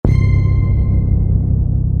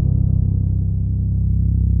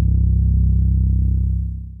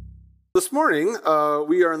This morning,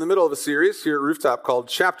 we are in the middle of a series here at Rooftop called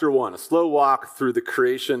Chapter 1, a slow walk through the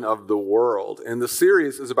creation of the world. And the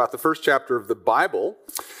series is about the first chapter of the Bible,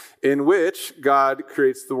 in which God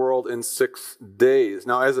creates the world in 6 days.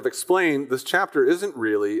 Now, as I've explained, this chapter isn't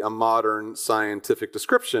really a modern scientific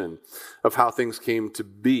description of how things came to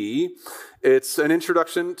be. It's an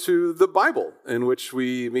introduction to the Bible, in which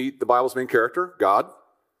we meet the Bible's main character, God,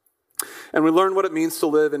 and we learn what it means to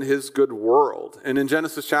live in his good world. And in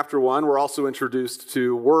Genesis chapter 1, we're also introduced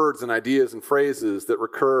to words and ideas and phrases that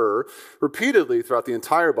recur repeatedly throughout the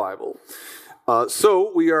entire Bible.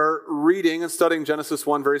 So we are reading and studying Genesis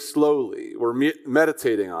 1 very slowly. We're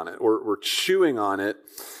meditating on it. We're chewing on it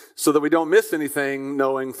so that we don't miss anything,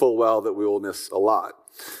 knowing full well that we will miss a lot.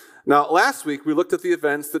 Now, last week, we looked at the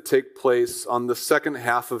events that take place on the second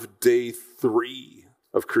half of day 3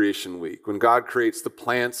 of creation week, when God creates the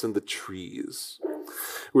plants and the trees.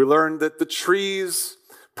 We learned that the trees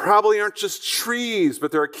probably aren't just trees,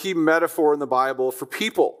 but they're a key metaphor in the Bible for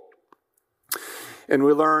people. And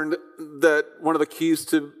we learned that one of the keys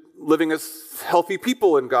to living as healthy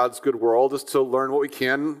people in God's good world is to learn what we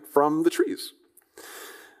can from the trees.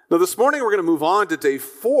 Now, this morning, we're going to move on to day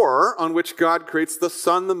 4, on which God creates the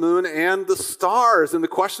sun, the moon, and the stars. And the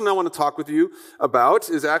question I want to talk with you about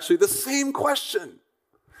is actually the same question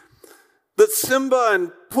that Simba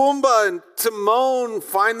and Pumbaa and Timon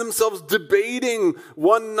find themselves debating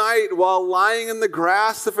one night while lying in the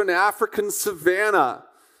grass of an African savanna.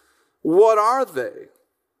 What are they?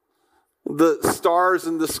 The stars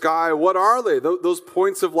in the sky, what are they? Those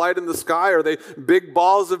points of light in the sky, are they big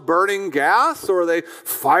balls of burning gas? Or are they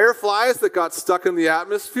fireflies that got stuck in the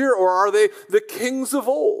atmosphere? Or are they the kings of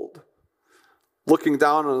old looking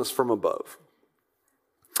down on us from above?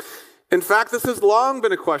 In fact, this has long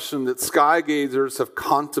been a question that sky gazers have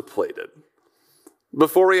contemplated.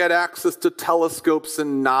 Before we had access to telescopes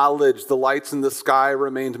and knowledge, the lights in the sky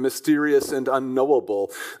remained mysterious and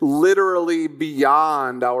unknowable, literally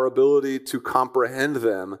beyond our ability to comprehend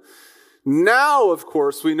them. Now, of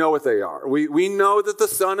course, we know what they are. We know that the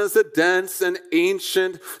sun is a dense and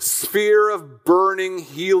ancient sphere of burning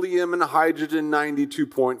helium and hydrogen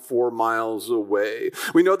 92.4 miles away.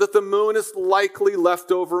 We know that the moon is likely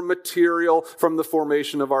leftover material from the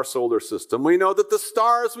formation of our solar system. We know that the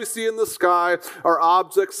stars we see in the sky are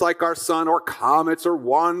objects like our sun, or comets, or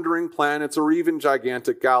wandering planets, or even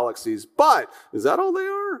gigantic galaxies. But is that all they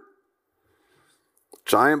are?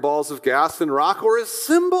 Giant balls of gas and rock, or is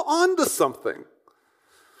Simba onto something?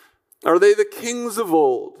 Are they the kings of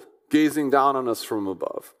old, gazing down on us from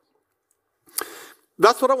above?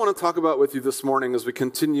 That's what I want to talk about with you this morning as we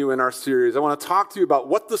continue in our series. I want to talk to you about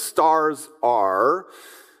what the stars are.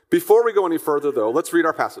 Before we go any further, though, let's read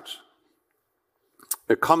our passage.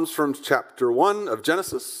 It comes from chapter 1 of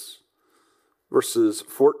Genesis, verses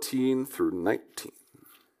 14 through 19.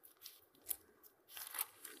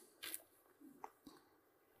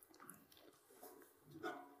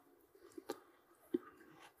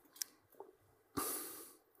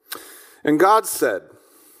 And God said,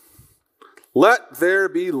 "Let there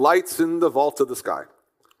be lights in the vault of the sky,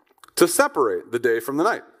 to separate the day from the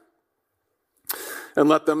night. And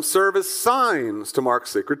let them serve as signs to mark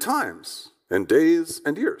sacred times, and days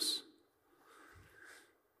and years.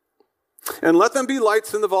 And let them be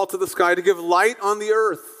lights in the vault of the sky to give light on the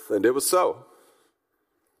earth." And it was so.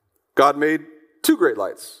 God made 2 great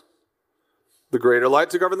lights, the greater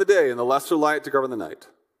light to govern the day, and the lesser light to govern the night.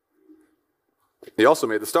 He also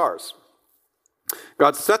made the stars.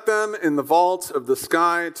 God set them in the vault of the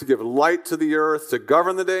sky to give light to the earth, to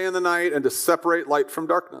govern the day and the night, and to separate light from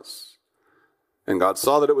darkness. And God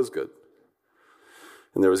saw that it was good.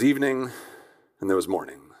 And there was evening, and there was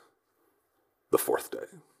morning, the 4th day.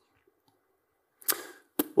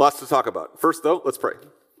 Lots to talk about. First, though, let's pray.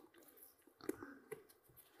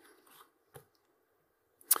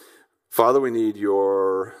 Father, we need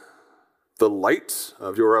the light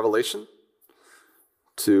of your revelation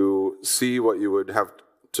to see what you would have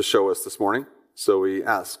to show us this morning. So we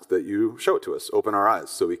ask that you show it to us. Open our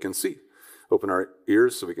eyes so we can see. Open our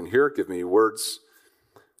ears so we can hear. Give me words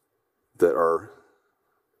that are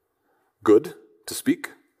good to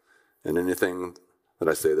speak. And anything that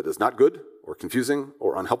I say that is not good or confusing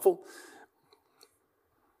or unhelpful,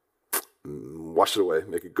 wash it away.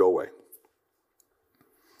 Make it go away.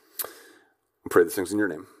 I pray these things in your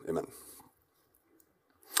name. Amen.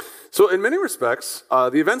 So in many respects,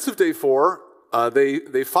 the events of day 4,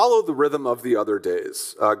 they follow the rhythm of the other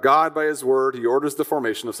days. God, by his word, he orders the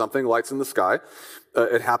formation of something, lights in the sky.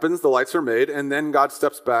 It happens, the lights are made, and then God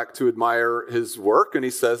steps back to admire his work, and he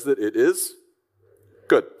says that it is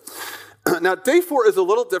good. Now, day 4 is a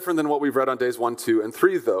little different than what we've read on days 1, 2, and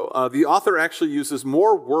 3, though. The author actually uses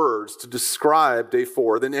more words to describe day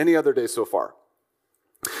 4 than any other day so far.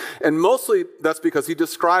 And mostly that's because he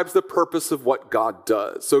describes the purpose of what God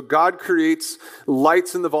does. So God creates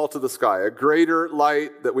lights in the vault of the sky, a greater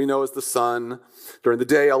light that we know as the sun during the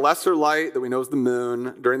day, a lesser light that we know as the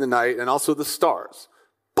moon during the night, and also the stars.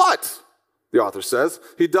 But, the author says,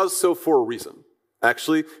 he does so for a reason.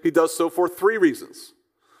 Actually, he does so for 3 reasons.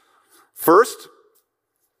 First,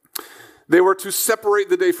 they were to separate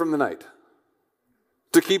the day from the night,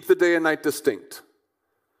 to keep the day and night distinct.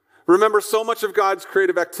 Remember, so much of God's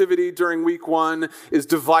creative activity during week 1 is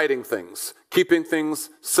dividing things, keeping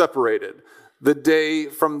things separated. The day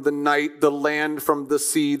from the night, the land from the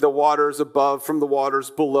sea, the waters above from the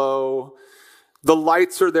waters below. The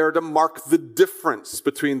lights are there to mark the difference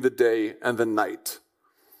between the day and the night.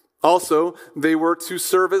 Also, they were to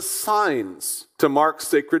serve as signs to mark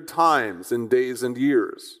sacred times in days and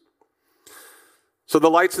years. So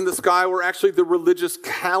the lights in the sky were actually the religious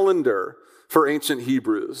calendar for ancient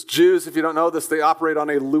Hebrews. Jews, if you don't know this, they operate on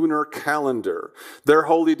a lunar calendar. Their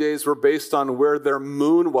holy days were based on where their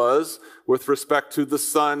moon was with respect to the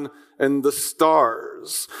sun and the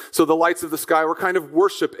stars. So the lights of the sky were kind of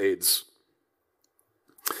worship aids.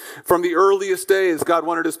 From the earliest days, God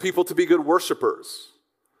wanted his people to be good worshipers.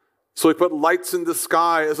 So he put lights in the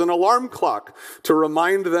sky as an alarm clock to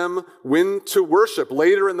remind them when to worship.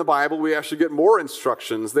 Later in the Bible, we actually get more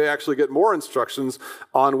instructions. They actually get more instructions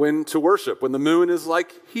on when to worship. When the moon is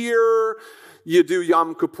like here, you do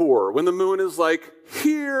Yom Kippur. When the moon is like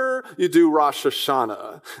here, you do Rosh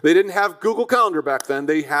Hashanah. They didn't have Google Calendar back then.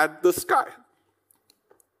 They had the sky.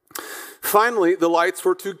 Finally, the lights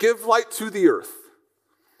were to give light to the earth,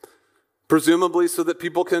 presumably so that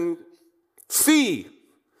people can see,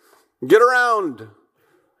 get around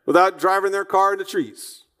without driving their car into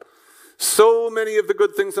trees. So many of the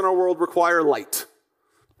good things in our world require light.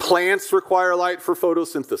 Plants require light for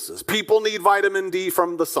photosynthesis. People need vitamin D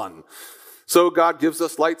from the sun. So God gives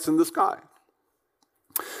us lights in the sky.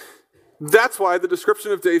 That's why the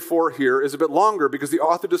description of day 4 here is a bit longer, because the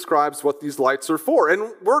author describes what these lights are for.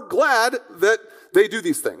 And we're glad that they do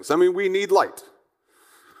these things. I mean, we need light.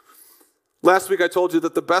 Last week I told you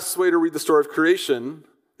that the best way to read the story of creation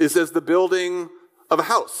is as the building of a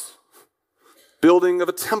house, building of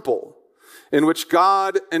a temple, in which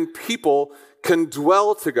God and people can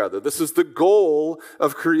dwell together. This is the goal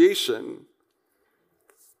of creation.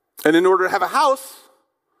 And in order to have a house,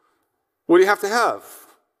 what do you have to have?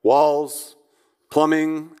 Walls,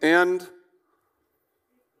 plumbing, and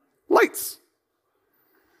lights.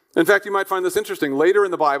 In fact, you might find this interesting. Later in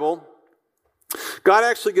the Bible, God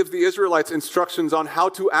actually gives the Israelites instructions on how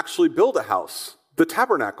to actually build a house. The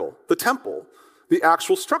tabernacle, the temple, the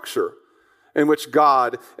actual structure in which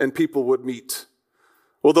God and people would meet.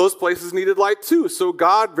 Well, those places needed light too, so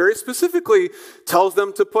God very specifically tells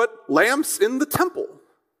them to put lamps in the temple.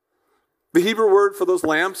 The Hebrew word for those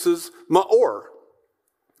lamps is ma'or.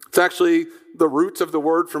 It's actually the root of the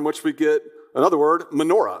word from which we get another word,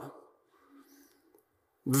 menorah.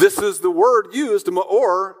 This is the word used,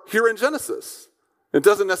 ma'or, here in Genesis. It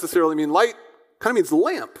doesn't necessarily mean light, it kind of means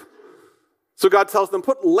lamp. So God tells them,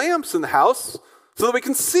 put lamps in the house so that we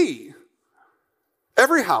can see.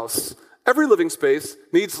 Every house, every living space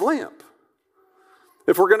needs lamp.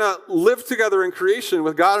 If we're going to live together in creation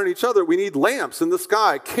with God and each other, we need lamps in the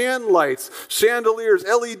sky, can lights, chandeliers,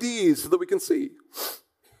 LEDs, so that we can see.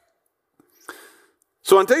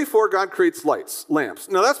 So on day 4, God creates lights, lamps.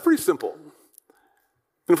 Now that's pretty simple.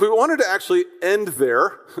 And if we wanted to actually end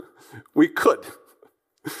there, we could.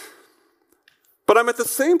 But I'm at the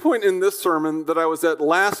same point in this sermon that I was at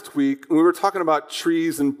last week when we were talking about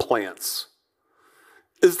trees and plants.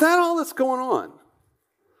 Is that all that's going on?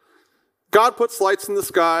 God puts lights in the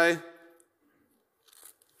sky.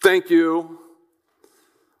 Thank you.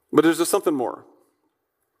 But there's just something more.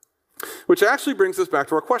 Which actually brings us back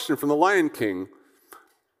to our question from the Lion King.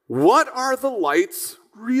 What are the lights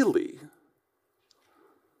really?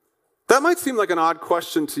 That might seem like an odd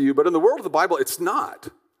question to you, but in the world of the Bible, it's not.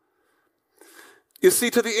 You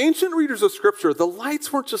see, to the ancient readers of Scripture, the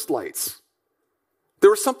lights weren't just lights.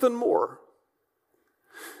 There was something more.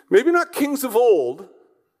 Maybe not kings of old,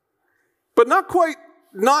 but not quite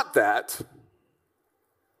not that.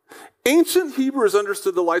 Ancient Hebrews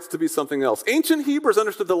understood the lights to be something else. Ancient Hebrews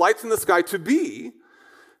understood the lights in the sky to be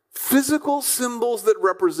physical symbols that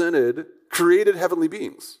represented created heavenly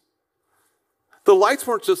beings. The lights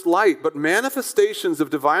weren't just light, but manifestations of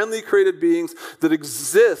divinely created beings that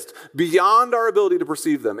exist beyond our ability to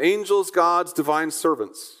perceive them. Angels, gods, divine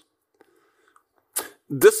servants.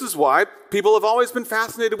 This is why people have always been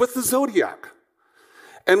fascinated with the zodiac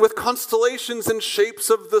and with constellations and shapes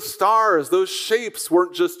of the stars. Those shapes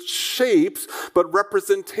weren't just shapes, but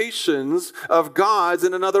representations of gods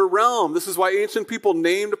in another realm. This is why ancient people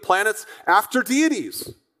named planets after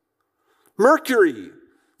deities. Mercury,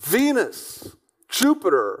 Venus,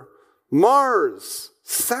 Jupiter, Mars,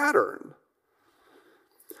 Saturn.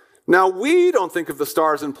 Now, we don't think of the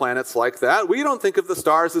stars and planets like that. We don't think of the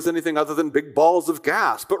stars as anything other than big balls of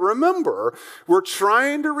gas. But remember, we're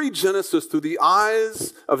trying to read Genesis through the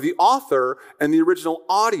eyes of the author and the original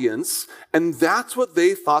audience, and that's what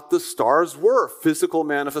they thought the stars were, physical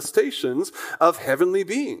manifestations of heavenly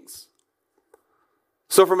beings.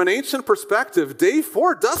 So from an ancient perspective, day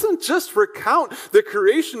 4 doesn't just recount the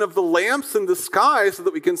creation of the lamps in the sky so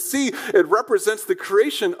that we can see. It represents the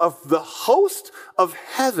creation of the host of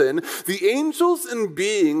heaven, the angels and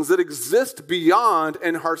beings that exist beyond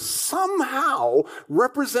and are somehow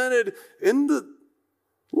represented in the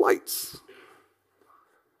lights.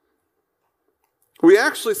 We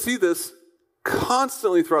actually see this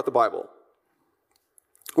constantly throughout the Bible,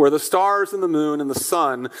 where the stars and the moon and the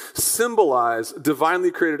sun symbolize divinely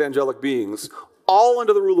created angelic beings, all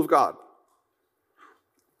under the rule of God.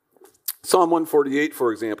 Psalm 148, for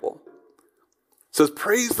example, says,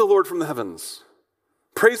 "Praise the Lord from the heavens.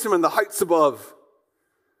 Praise him in the heights above.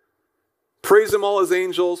 Praise him, all his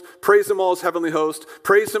angels. Praise him, all his heavenly host.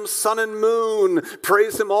 Praise him, sun and moon.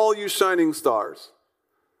 Praise him, all you shining stars."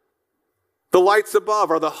 The lights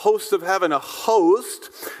above are the hosts of heaven. A host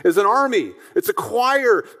is an army. It's a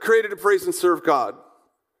choir created to praise and serve God.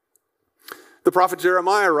 The prophet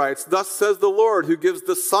Jeremiah writes, "Thus says the Lord, who gives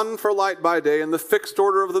the sun for light by day and the fixed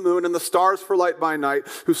order of the moon and the stars for light by night,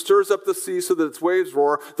 who stirs up the sea so that its waves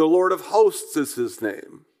roar. The Lord of hosts is his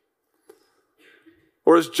name."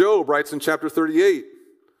 Or as Job writes in chapter 38,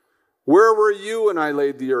 "Where were you when I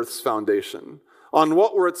laid the earth's foundation? On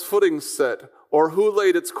what were its footings set? Or who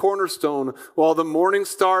laid its cornerstone while the morning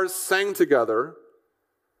stars sang together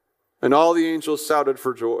and all the angels shouted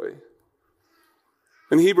for joy?"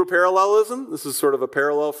 In Hebrew parallelism, this is sort of a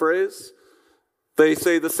parallel phrase, they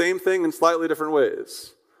say the same thing in slightly different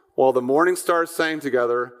ways. While the morning stars sang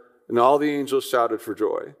together and all the angels shouted for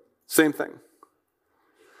joy. Same thing.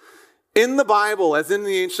 In the Bible, as in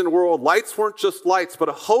the ancient world, lights weren't just lights, but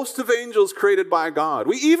a host of angels created by God.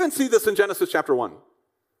 We even see this in Genesis chapter 1.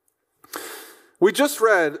 We just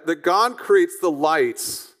read that God creates the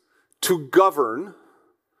lights to govern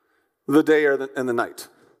the day and the night.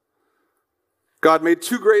 God made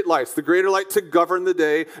two great lights, the greater light to govern the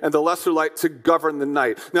day and the lesser light to govern the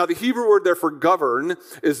night. Now, the Hebrew word there for govern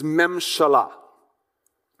is memshalah.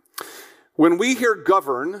 When we hear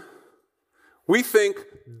govern, we think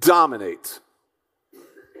dominate.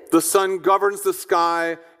 The sun governs the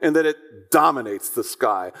sky and that it dominates the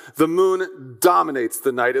sky. The moon dominates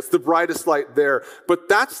the night. It's the brightest light there. But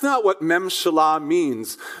that's not what memshalah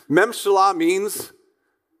means. Memshalah means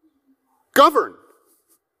govern,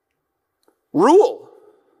 rule,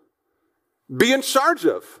 be in charge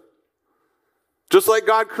of. Just like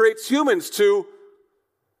God creates humans to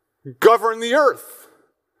govern the earth.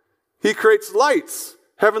 He creates lights,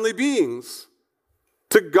 heavenly beings,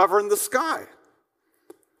 to govern the sky.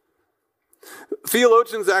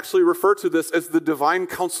 Theologians actually refer to this as the divine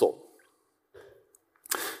council.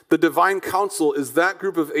 The divine council is that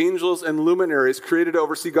group of angels and luminaries created to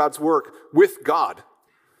oversee God's work with God.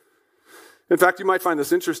 In fact, you might find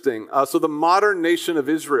this interesting. So the modern nation of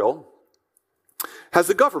Israel has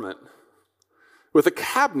a government with a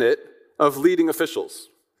cabinet of leading officials.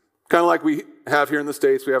 Kind of like we have here in the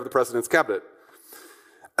States, we have the president's cabinet.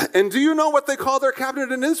 And do you know what they call their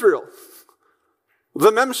cabinet in Israel?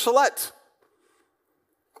 The Memshalet.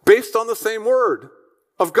 Based on the same word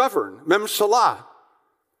of govern, Memshalah.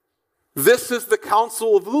 This is the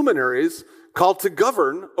council of luminaries called to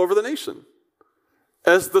govern over the nation,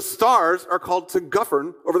 as the stars are called to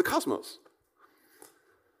govern over the cosmos.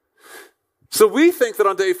 So we think that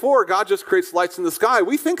on day 4, God just creates lights in the sky.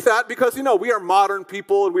 We think that because, we are modern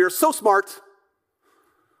people and we are so smart.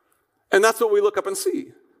 And that's what we look up and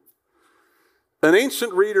see. An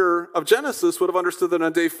ancient reader of Genesis would have understood that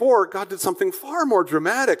on day 4, God did something far more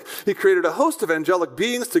dramatic. He created a host of angelic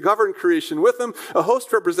beings to govern creation with him, a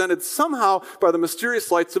host represented somehow by the mysterious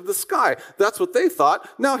lights of the sky. That's what they thought.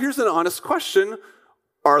 Now, here's an honest question.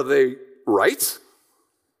 Are they right?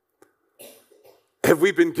 Have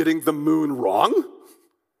we been getting the moon wrong?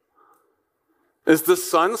 Is the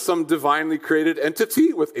sun some divinely created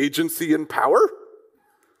entity with agency and power?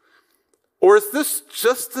 Or is this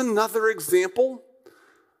just another example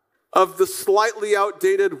of the slightly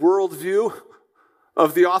outdated worldview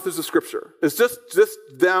of the authors of Scripture. It's just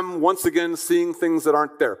them once again seeing things that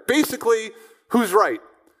aren't there. Basically, who's right?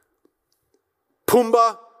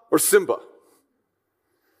 Pumbaa or Simba?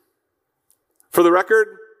 For the record,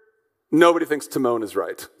 nobody thinks Timon is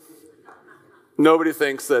right. Nobody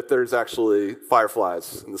thinks that there's actually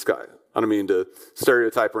fireflies in the sky. I don't mean to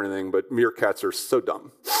stereotype or anything, but meerkats are so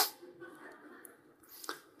dumb.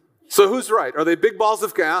 So who's right? Are they big balls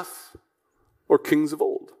of gas or kings of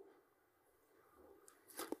old?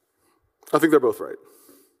 I think they're both right.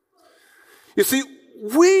 You see,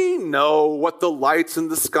 we know what the lights in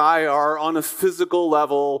the sky are on a physical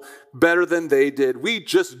level better than they did. We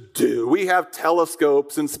just do. We have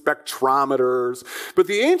telescopes and spectrometers. But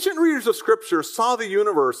the ancient readers of Scripture saw the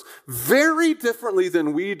universe very differently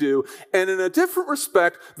than we do. And in a different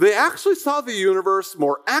respect, they actually saw the universe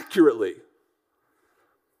more accurately.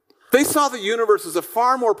 They saw the universe as a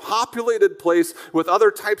far more populated place with other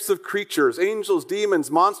types of creatures, angels, demons,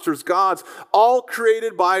 monsters, gods, all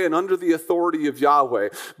created by and under the authority of Yahweh.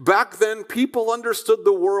 Back then, people understood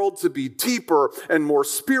the world to be deeper and more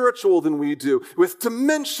spiritual than we do, with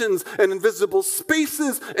dimensions and invisible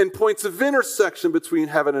spaces and points of intersection between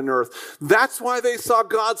heaven and earth. That's why they saw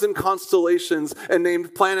gods and constellations and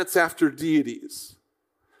named planets after deities.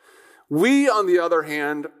 We, on the other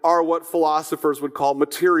hand, are what philosophers would call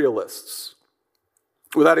materialists,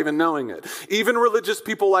 without even knowing it. Even religious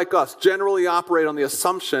people like us generally operate on the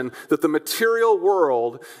assumption that the material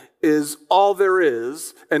world is all there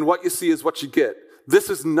is, and what you see is what you get. This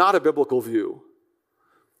is not a biblical view.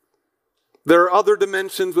 There are other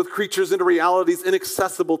dimensions with creatures and realities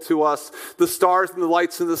inaccessible to us. The stars and the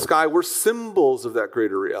lights in the sky were symbols of that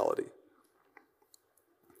greater reality.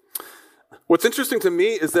 What's interesting to me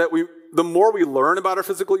is that the more we learn about our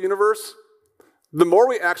physical universe, the more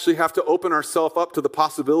we actually have to open ourselves up to the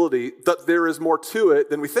possibility that there is more to it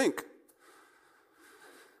than we think.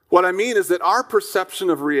 What I mean is that our perception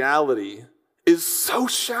of reality is so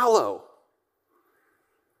shallow.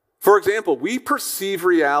 For example, we perceive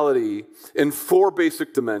reality in 4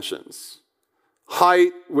 basic dimensions: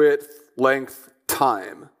 height, width, length,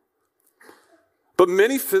 time. But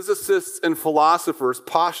many physicists and philosophers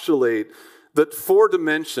postulate that 4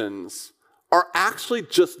 dimensions are actually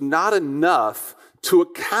just not enough to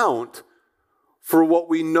account for what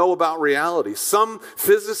we know about reality. Some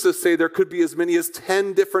physicists say there could be as many as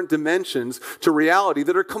 10 different dimensions to reality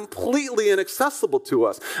that are completely inaccessible to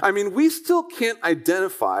us. I mean, we still can't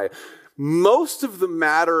identify most of the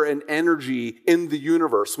matter and energy in the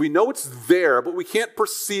universe. We know it's there, but we can't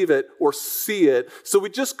perceive it or see it, so we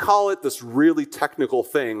just call it this really technical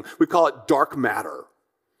thing. We call it dark matter.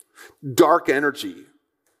 Dark energy.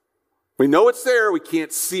 We know it's there, we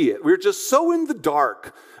can't see it. We're just so in the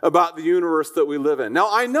dark about the universe that we live in. Now,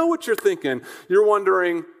 I know what you're thinking. You're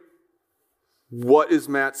wondering, what is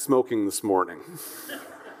Matt smoking this morning?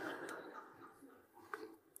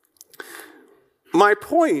 My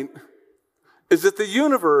point is that the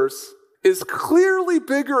universe is clearly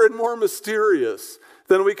bigger and more mysterious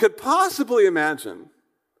than we could possibly imagine.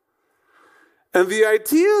 And the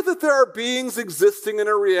idea that there are beings existing in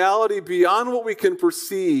a reality beyond what we can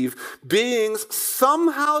perceive, beings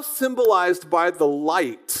somehow symbolized by the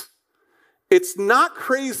light, it's not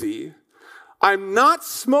crazy. I'm not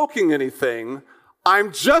smoking anything.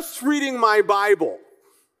 I'm just reading my Bible.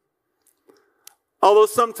 Although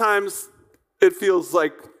sometimes it feels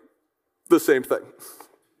like the same thing.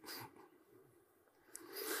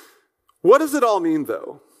 What does it all mean,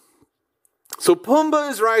 though? So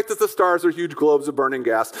Pumbaa is right that the stars are huge globes of burning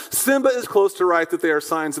gas. Simba is close to right that they are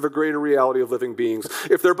signs of a greater reality of living beings.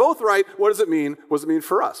 If they're both right, what does it mean? What does it mean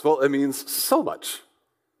for us? Well, it means so much.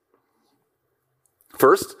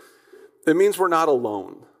 First, it means we're not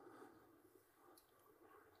alone.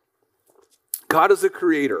 God is a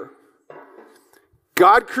creator.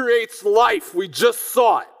 God creates life. We just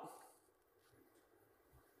saw it.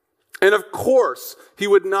 And of course, he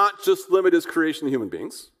would not just limit his creation to human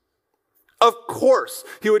beings. Of course,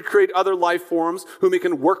 he would create other life forms whom he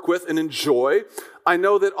can work with and enjoy. I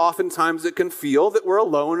know that oftentimes it can feel that we're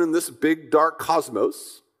alone in this big, dark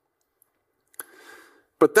cosmos.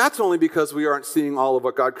 But that's only because we aren't seeing all of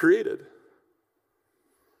what God created.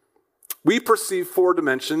 We perceive 4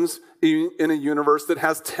 dimensions in a universe that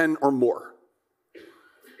has 10 or more.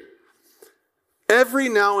 Every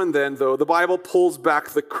now and then, though, the Bible pulls back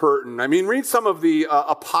the curtain. I mean, read some of the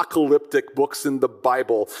apocalyptic books in the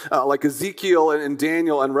Bible, like Ezekiel and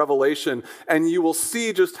Daniel and Revelation, and you will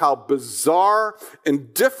see just how bizarre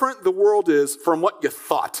and different the world is from what you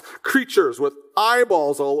thought. Creatures with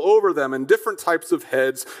eyeballs all over them and different types of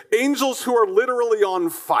heads, angels who are literally on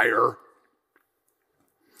fire.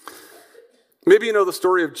 Maybe you know the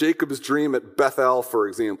story of Jacob's dream at Bethel, for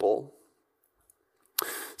example.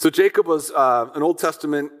 So Jacob was an Old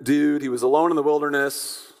Testament dude. He was alone in the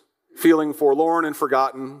wilderness, feeling forlorn and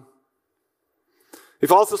forgotten. He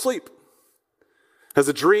falls asleep, has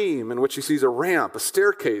a dream in which he sees a ramp, a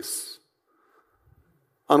staircase,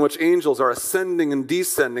 on which angels are ascending and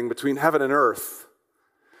descending between heaven and earth.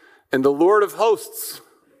 And the Lord of hosts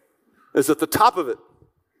is at the top of it,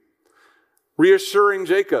 reassuring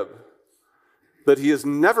Jacob that he has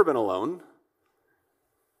never been alone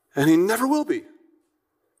and he never will be.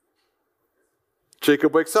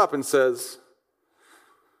 Jacob wakes up and says,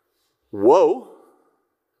 "Whoa,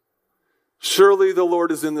 surely the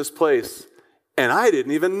Lord is in this place, and I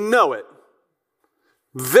didn't even know it.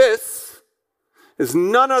 This is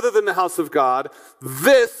none other than the house of God.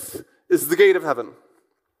 This is the gate of heaven."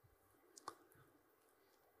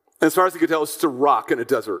 And as far as he could tell, it's just a rock in a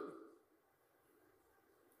desert.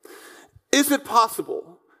 Is it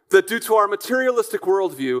possible that due to our materialistic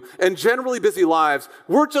worldview and generally busy lives,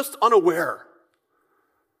 we're just unaware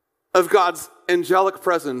of God's angelic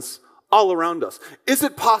presence all around us? Is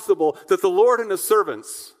it possible that the Lord and his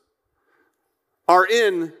servants are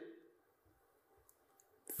in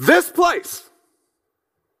this place?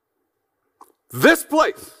 This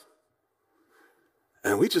place.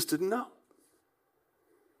 And we just didn't know.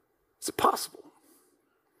 Is it possible?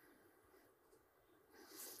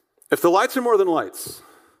 If the lights are more than lights,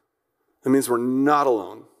 it means we're not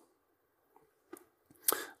alone.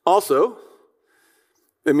 Also,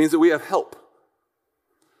 it means that we have help.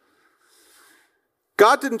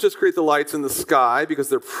 God didn't just create the lights in the sky because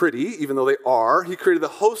they're pretty, even though they are. He created the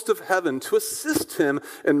host of heaven to assist him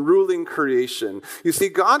in ruling creation. You see,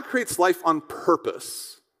 God creates life on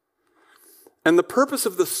purpose. And the purpose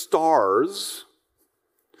of the stars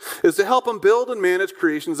is to help him build and manage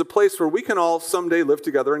creation as a place where we can all someday live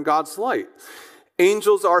together in God's light.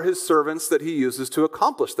 Angels are his servants that he uses to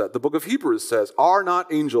accomplish that. The book of Hebrews says, "Are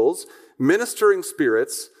not angels ministering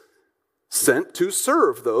spirits sent to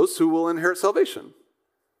serve those who will inherit salvation?"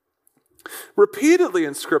 Repeatedly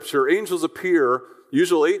in Scripture, angels appear,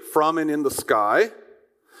 usually from and in the sky,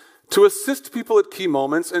 to assist people at key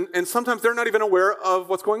moments, and sometimes they're not even aware of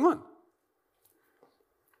what's going on.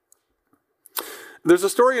 There's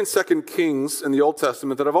a story in 2 Kings in the Old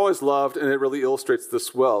Testament that I've always loved, and it really illustrates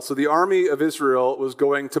this well. So the army of Israel was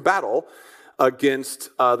going to battle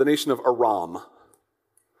against the nation of Aram.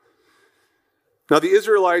 Now the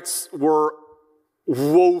Israelites were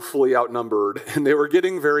woefully outnumbered, and they were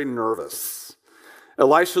getting very nervous.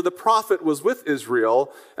 Elisha the prophet was with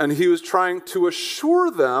Israel, and he was trying to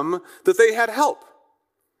assure them that they had help.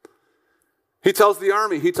 He tells the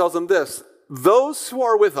army, he tells them this: "Those who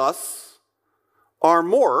are with us are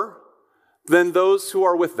more than those who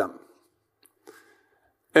are with them."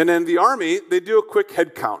 And then the army, they do a quick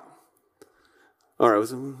head count. All right.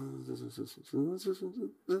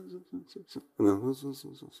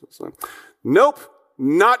 Nope,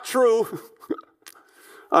 not true.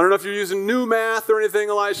 I don't know if you're using new math or anything,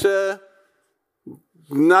 Elisha.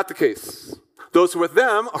 Not the case. Those who are with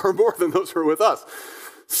them are more than those who are with us.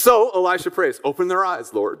 So Elisha prays, "Open their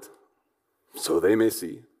eyes, Lord, so they may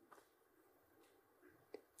see."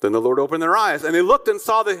 Then the Lord opened their eyes, and they looked and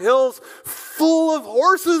saw the hills full of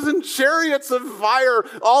horses and chariots of fire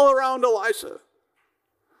all around Elisha.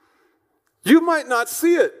 You might not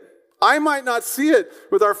see it. I might not see it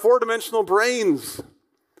with our four-dimensional brains.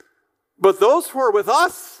 But those who are with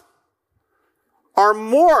us are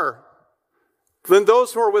more than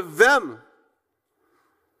those who are with them.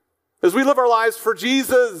 As we live our lives for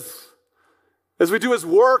Jesus, as we do his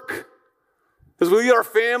work, as we lead our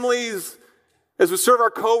families, as we serve our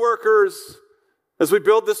coworkers, as we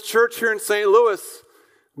build this church here in St. Louis,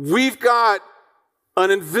 we've got an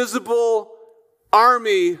invisible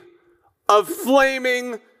army of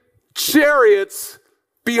flaming chariots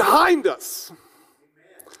behind us.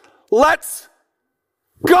 Amen. Let's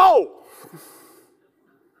go.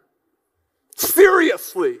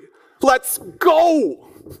 Seriously, let's go.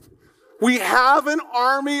 We have an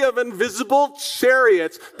army of invisible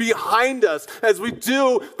chariots behind us as we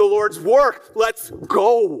do the Lord's work. Let's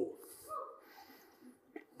go.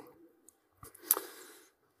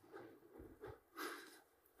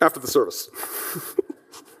 After the service,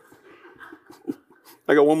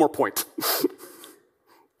 I got one more point.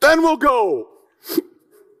 Then we'll go.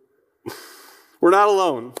 We're not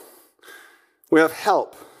alone. We have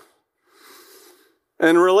help.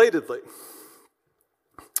 And relatedly,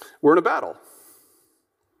 we're in a battle.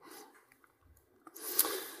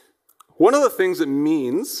 One of the things it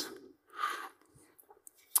means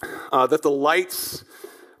that the lights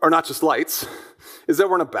are not just lights is that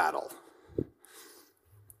we're in a battle.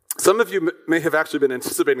 Some of you may have actually been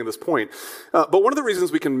anticipating this point, but one of the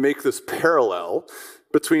reasons we can make this parallel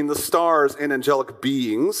between the stars and angelic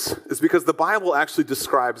beings is because the Bible actually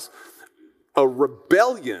describes a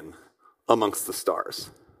rebellion amongst the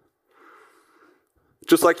stars.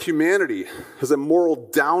 Just like humanity has a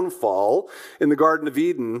moral downfall in the Garden of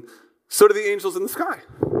Eden, so do the angels in the sky.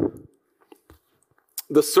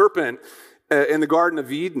 The serpent in the Garden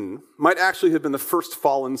of Eden might actually have been the first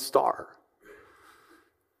fallen star.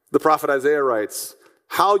 The prophet Isaiah writes,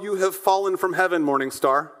 "How you have fallen from heaven, morning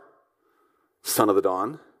star, son of the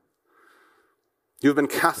dawn. You have been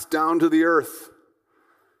cast down to the earth,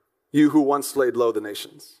 you who once laid low the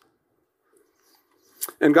nations."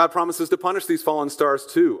 And God promises to punish these fallen stars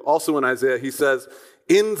too. Also in Isaiah, he says,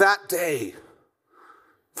 "In that day,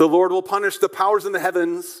 the Lord will punish the powers in the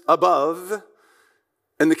heavens above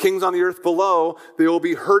and the kings on the earth below. They will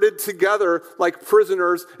be herded together like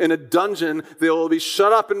prisoners in a dungeon. They will be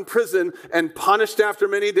shut up in prison and punished after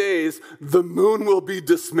many days. The moon will be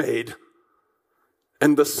dismayed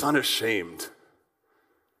and the sun ashamed."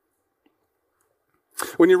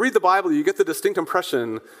 When you read the Bible, you get the distinct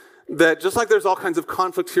impression that just like there's all kinds of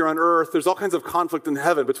conflict here on earth, there's all kinds of conflict in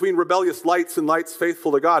heaven between rebellious lights and lights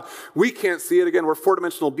faithful to God. We can't see it. Again, we're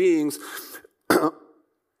four-dimensional beings.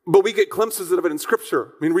 But we get glimpses of it in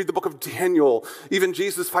Scripture. I mean, read the book of Daniel. Even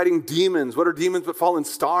Jesus fighting demons. What are demons but fallen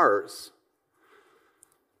stars?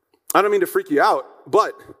 I don't mean to freak you out,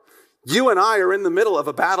 but you and I are in the middle of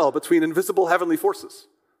a battle between invisible heavenly forces.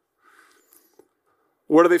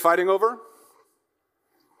 What are they fighting over?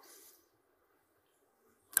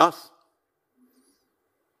 Us.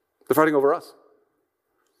 They're fighting over us.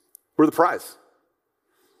 We're the prize.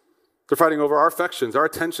 They're fighting over our affections, our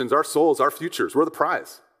attentions, our souls, our futures. We're the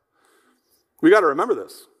prize. We got to remember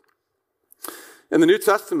this. In the New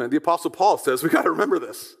Testament, the Apostle Paul says we got to remember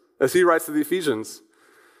this as he writes to the Ephesians.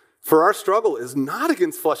 "For our struggle is not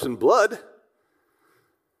against flesh and blood,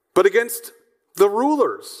 but against the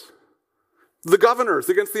rulers, the governors,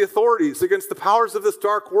 against the authorities, against the powers of this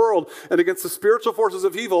dark world, and against the spiritual forces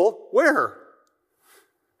of evil." Where?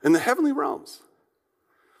 In the heavenly realms.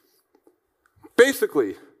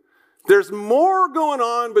 Basically, there's more going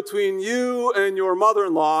on between you and your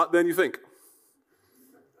mother-in-law than you think.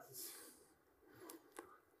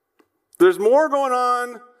 There's more going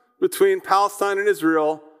on between Palestine and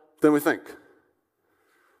Israel than we think.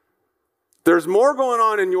 There's more going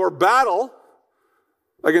on in your battle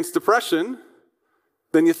against depression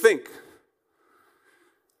than you think.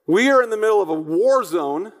 We are in the middle of a war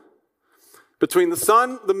zone between the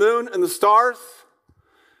sun, the moon, and the stars,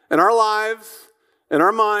 and our lives, and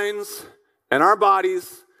our minds, and our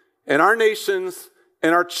bodies, and our nations,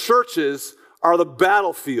 and our churches are the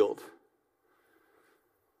battlefield.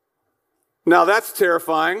 Now that's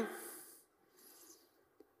terrifying.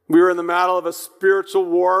 We are in the middle of a spiritual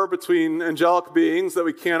war between angelic beings that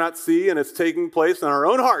we cannot see, and it's taking place in our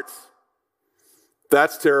own hearts.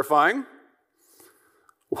 That's terrifying.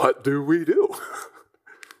 What do we do?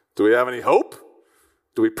 Do we have any hope?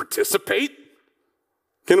 Do we participate?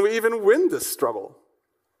 Can we even win this struggle?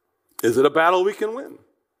 Is it a battle we can win?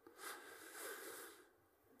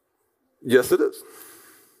 Yes, it is.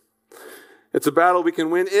 It's a battle we can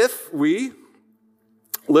win if we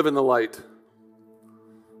live in the light.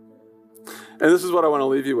 And this is what I want to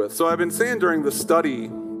leave you with. So I've been saying during the study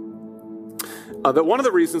that one of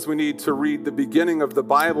the reasons we need to read the beginning of the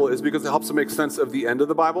Bible is because it helps to make sense of the end of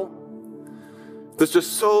the Bible. There's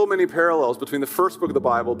just so many parallels between the first book of the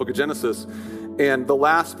Bible, book of Genesis, and the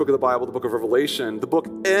last book of the Bible, the book of Revelation. The book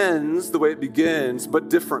ends the way it begins, but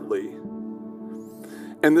differently.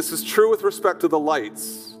 And this is true with respect to the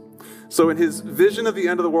lights. So in his vision of the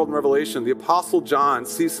end of the world in Revelation, the Apostle John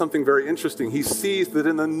sees something very interesting. He sees that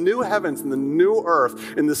in the new heavens, in the new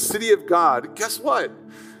earth, in the city of God, guess what?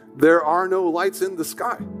 There are no lights in the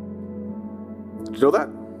sky. Did you know that?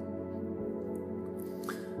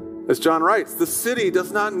 As John writes, the city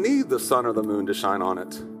does not need the sun or the moon to shine on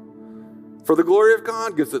it. For the glory of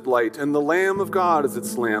God gives it light, and the Lamb of God is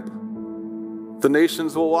its lamp. The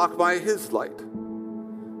nations will walk by his light.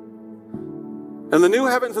 And the new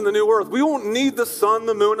heavens and the new earth, we won't need the sun,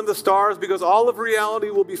 the moon, and the stars because all of reality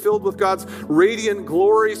will be filled with God's radiant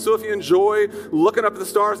glory. So if you enjoy looking up at the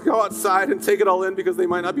stars, go outside and take it all in because they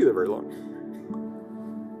might not be there very long.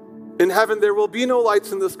 In heaven, there will be no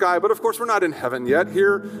lights in the sky, but of course we're not in heaven yet.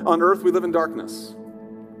 Here on earth, we live in darkness.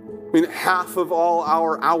 I mean, half of all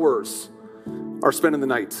our hours are spent in the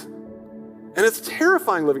night. And it's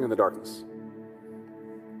terrifying living in the darkness.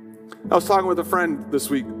 I was talking with a friend this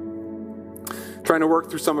week, trying to work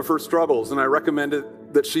through some of her struggles, and I recommended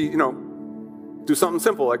that she, do something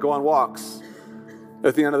simple, like go on walks.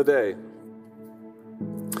 at the end of the day.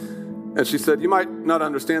 And she said, you might not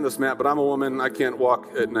understand this, Matt, but I'm a woman. I can't walk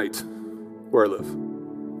at night where I live.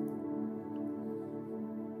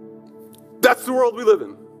 That's the world we live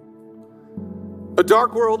in. A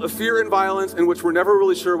dark world of fear and violence in which we're never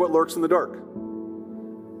really sure what lurks in the dark.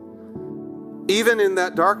 Even in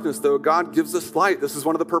that darkness, though, God gives us light. This is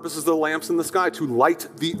one of the purposes of the lamps in the sky, to light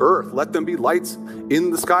the earth. Let them be lights in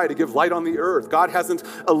the sky, to give light on the earth. God hasn't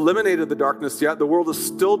eliminated the darkness yet. The world is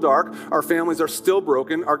still dark. Our families are still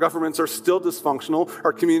broken. Our governments are still dysfunctional.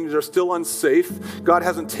 Our communities are still unsafe. God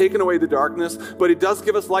hasn't taken away the darkness, but he does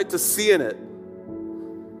give us light to see in it.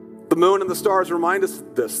 The moon and the stars remind us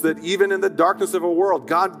this, that even in the darkness of a world,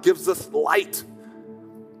 God gives us light.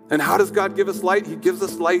 And how does God give us light? He gives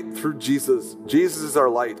us light through Jesus. Jesus is our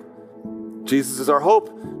light. Jesus is our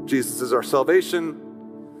hope. Jesus is our salvation.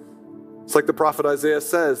 It's like the prophet Isaiah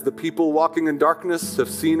says, the people walking in darkness have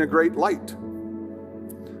seen a great light.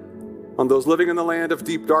 On those living in the land of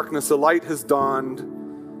deep darkness, a light has dawned.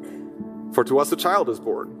 For to us a child is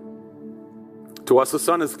born. To us a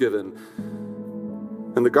son is given.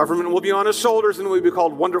 And the government will be on his shoulders and will be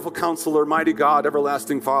called Wonderful Counselor, Mighty God,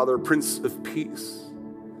 Everlasting Father, Prince of Peace.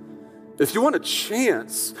 If you want a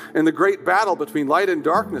chance in the great battle between light and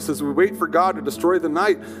darkness as we wait for God to destroy the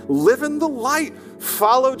night, live in the light.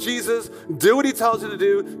 Follow Jesus. Do what he tells you to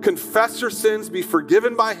do. Confess your sins. Be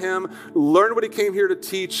forgiven by him. Learn what he came here to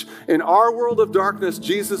teach. In our world of darkness,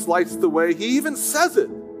 Jesus lights the way. He even says it.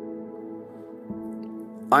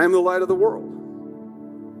 I am the light of the world.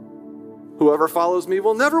 Whoever follows me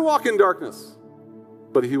will never walk in darkness,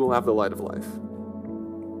 but he will have the light of life.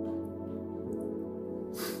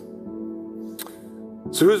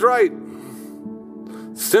 So who's right?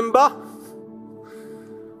 Simba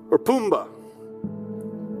or Pumbaa?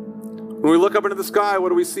 When we look up into the sky, what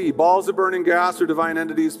do we see? Balls of burning gas or divine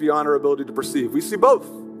entities beyond our ability to perceive? We see both.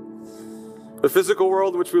 A physical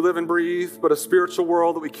world in which we live and breathe, but a spiritual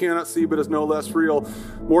world that we cannot see but is no less real.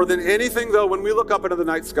 More than anything, though, when we look up into the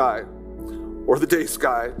night sky or the day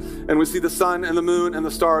sky and we see the sun and the moon and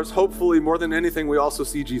the stars, hopefully more than anything, we also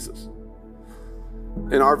see Jesus.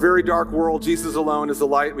 In our very dark world, Jesus alone is the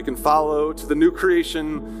light we can follow to the new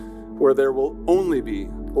creation where there will only be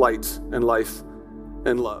light and life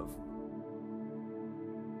and love.